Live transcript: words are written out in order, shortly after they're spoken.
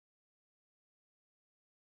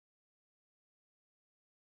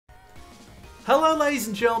Hello ladies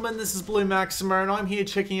and gentlemen, this is Blue Maxima and I'm here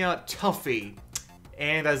checking out Tuffy.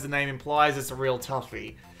 And as the name implies, it's a real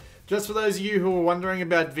Tuffy. Just for those of you who are wondering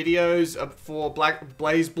about videos for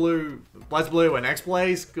BlazBlue and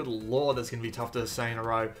XBlaze, good lord, that's going to be tough to say in a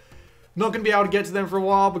row. Not going to be able to get to them for a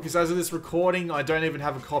while because as of this recording, I don't even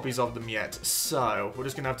have copies of them yet. So, we're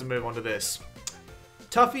just going to have to move on to this.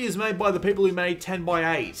 Tuffy is made by the people who made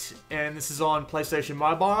 10x8, and this is on PlayStation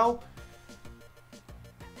Mobile.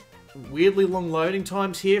 Weirdly long loading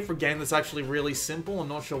times here for a game that's actually really simple. I'm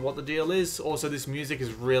not sure what the deal is. Also, this music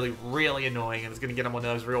is really, really annoying and it's going to get on my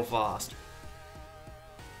nerves real fast.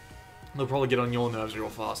 It'll probably get on your nerves real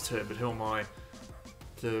fast too, but who am I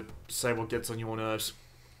to say what gets on your nerves?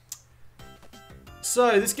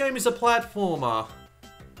 So, this game is a platformer.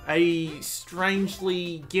 A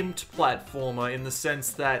strangely gimped platformer in the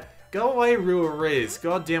sense that, go away Rua Riz,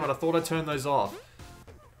 god damn it, I thought I turned those off.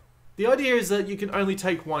 The idea is that you can only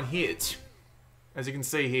take one hit, as you can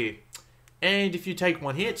see here. And if you take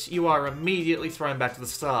one hit, you are immediately thrown back to the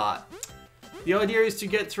start. The idea is to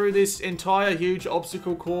get through this entire huge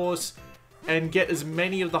obstacle course and get as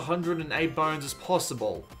many of the 108 bones as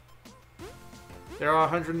possible. There are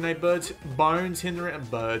 108 bones hidden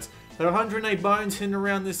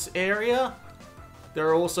around this area. There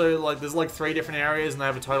are also, there's 3 different areas and they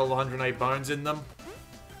have a total of 108 bones in them.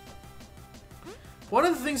 One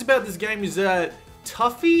of the things about this game is that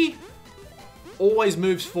Tuffy always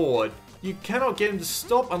moves forward. You cannot get him to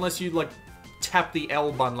stop unless you, tap the L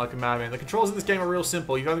button like a madman. The controls in this game are real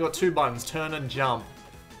simple. You've only got 2 buttons, turn and jump.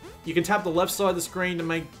 You can tap the left side of the screen to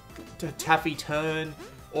make Tuffy turn,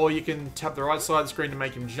 or you can tap the right side of the screen to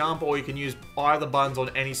make him jump, or you can use either buttons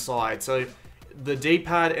on any side. So the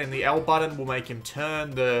D-pad and the L button will make him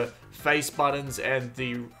turn, the face buttons and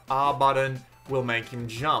the R button will make him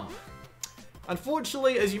jump.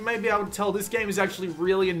 Unfortunately, as you may be able to tell, this game is actually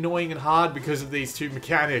really annoying and hard because of these 2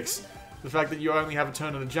 mechanics. The fact that you only have a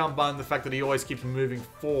turn and a jump button, the fact that he always keeps moving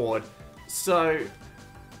forward. So,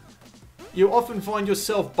 you often find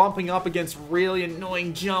yourself bumping up against really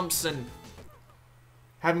annoying jumps and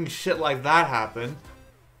having shit like that happen.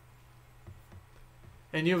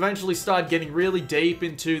 And you eventually start getting really deep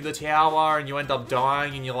into the tower and you end up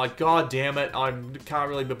dying and you're like, god damn it, I can't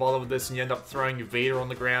really be bothered with this, and you end up throwing your Vita on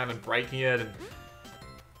the ground and breaking it and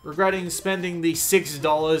regretting spending the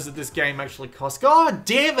 $6 that this game actually cost. God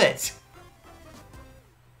damn it!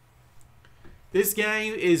 This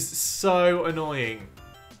game is so annoying.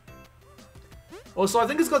 Also, I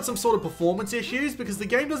think it's got some sort of performance issues because the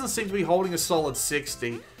game doesn't seem to be holding a solid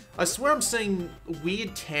 60. I swear I'm seeing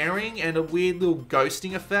weird tearing and a weird little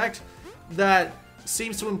ghosting effect that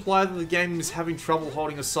seems to imply that the game is having trouble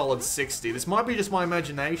holding a solid 60. This might be just my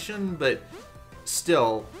imagination, but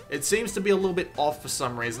still, it seems to be a little bit off for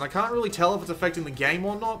some reason. I can't really tell if it's affecting the game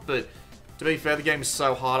or not, but to be fair, the game is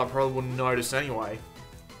so hard I probably wouldn't notice anyway.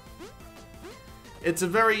 It's a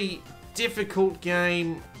very difficult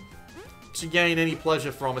game to gain any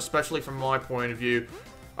pleasure from, especially from my point of view.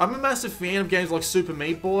 I'm a massive fan of games like Super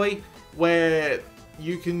Meat Boy, where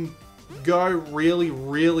you can go really,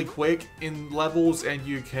 really quick in levels and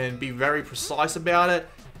you can be very precise about it,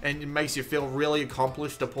 and it makes you feel really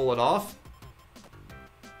accomplished to pull it off.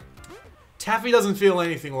 Tuffy doesn't feel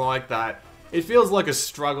anything like that. It feels like a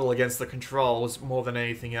struggle against the controls more than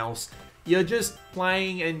anything else. You're just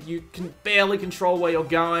playing and you can barely control where you're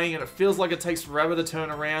going, and it feels like it takes forever to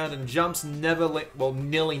turn around, and jumps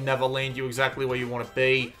nearly never land you exactly where you want to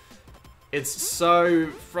be. It's so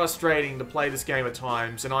frustrating to play this game at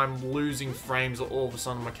times, and I'm losing frames all of a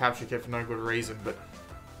sudden on my capture kit for no good reason, but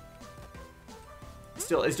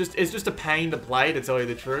still, it's just a pain to play, to tell you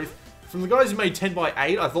the truth. From the guys who made 10x8,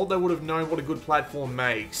 I thought they would have known what a good platform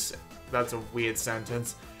makes. That's a weird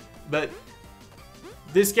sentence. But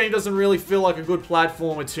this game doesn't really feel like a good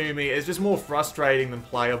platformer to me. It's just more frustrating than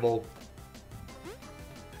playable.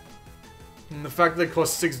 And the fact that it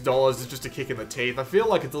costs $6 is just a kick in the teeth. I feel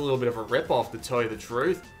like it's a little bit of a rip-off, to tell you the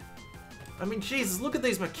truth. I mean, Jesus, look at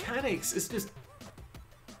these mechanics. It's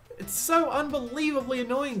so unbelievably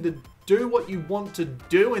annoying to do what you want to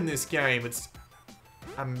do in this game. It's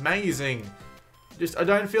amazing. I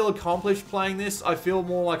don't feel accomplished playing this. I feel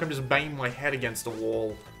more like I'm just banging my head against a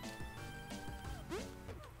wall.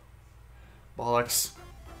 Bollocks.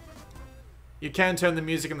 You can turn the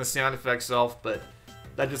music and the sound effects off, but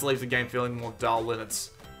that just leaves the game feeling more dull than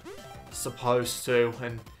it's supposed to.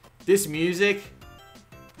 And this music,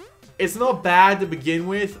 it's not bad to begin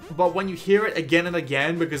with, but when you hear it again and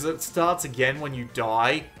again, because it starts again when you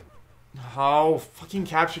die. Oh, fucking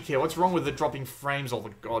capture kit. What's wrong with it dropping frames all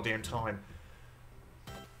the goddamn time?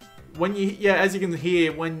 When you, as you can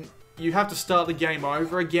hear, when you have to start the game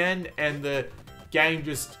over again, and the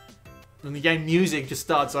when the game music just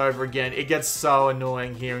starts over again, it gets so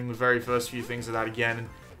annoying hearing the very first few things of that again. And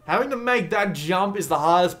having to make that jump is the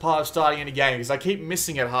hardest part of starting any game, because I keep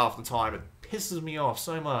missing it half the time. It pisses me off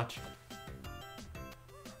so much.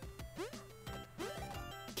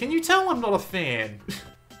 Can you tell I'm not a fan?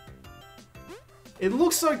 It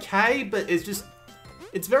looks okay, but it's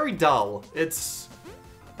very dull. That's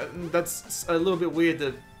a little bit weird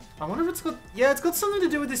that... I wonder if it's got... Yeah, it's got something to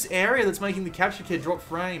do with this area that's making the capture kit drop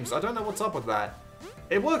frames. I don't know what's up with that.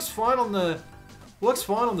 It works fine on the...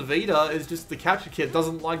 Vita. It's just the capture kit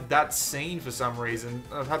doesn't like that scene for some reason.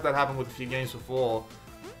 I've had that happen with a few games before.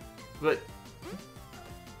 But...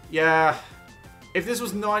 yeah... If this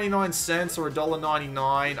was 99 cents or $1.99,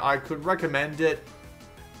 I could recommend it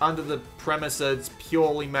under the premise that it's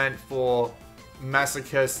purely meant for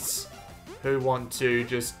masochists who want to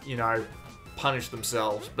just, you know, punish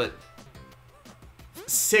themselves. But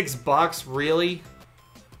 $6, really?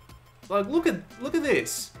 Like, look at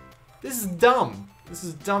this. This is dumb. This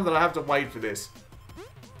is dumb that I have to wait for this.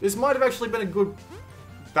 This might have actually been a good...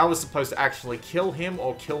 That was supposed to actually kill him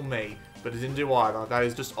or kill me, but it didn't do either. That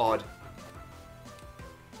is just odd.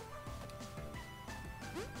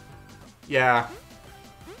 Yeah.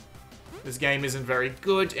 This game isn't very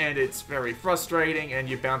good, and it's very frustrating, and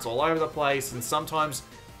you bounce all over the place, and sometimes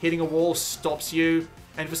hitting a wall stops you.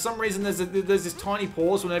 And for some reason, there's this tiny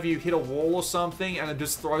pause whenever you hit a wall or something, and it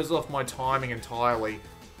just throws off my timing entirely.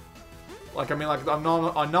 Like, I mean, like, I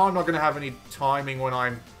know I'm not going to have any timing when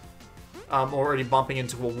I'm already bumping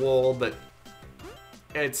into a wall, but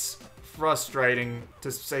it's frustrating, to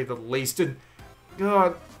say the least. And,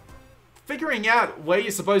 God, figuring out where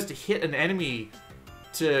you're supposed to hit an enemy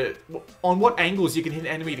on what angles you can hit an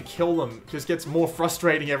enemy to kill them just gets more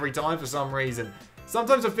frustrating every time for some reason.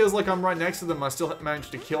 Sometimes it feels like I'm right next to them, I still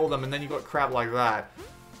manage to kill them, and then you got crap like that.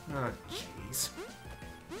 Oh, jeez.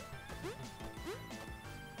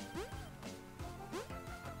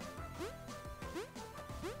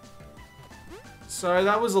 So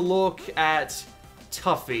that was a look at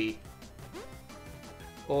Tuffy.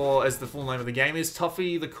 Or, as the full name of the game is,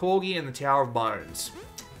 Tuffy the Corgi and the Tower of Bones.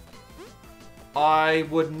 I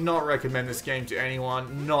would not recommend this game to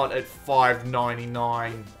anyone, not at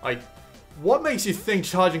 $5.99. What makes you think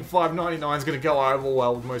charging $5.99 is going to go over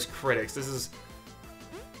well with most critics? This is...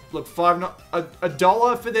 Look,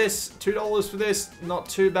 $1 for this, $2 for this, not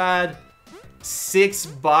too bad.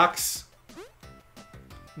 $6?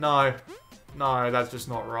 No. No, that's just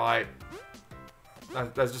not right.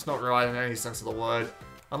 That's just not right in any sense of the word.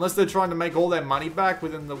 Unless they're trying to make all their money back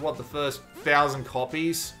within the first 1,000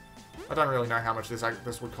 copies. I don't really know how much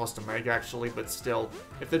this would cost to make, actually, but still.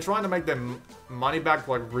 If they're trying to make their money back,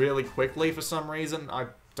 like, really quickly for some reason, I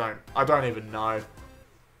don't even know.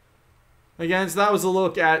 Again, so that was a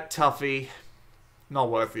look at Tuffy. Not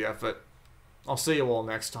worth the effort. I'll see you all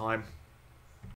next time.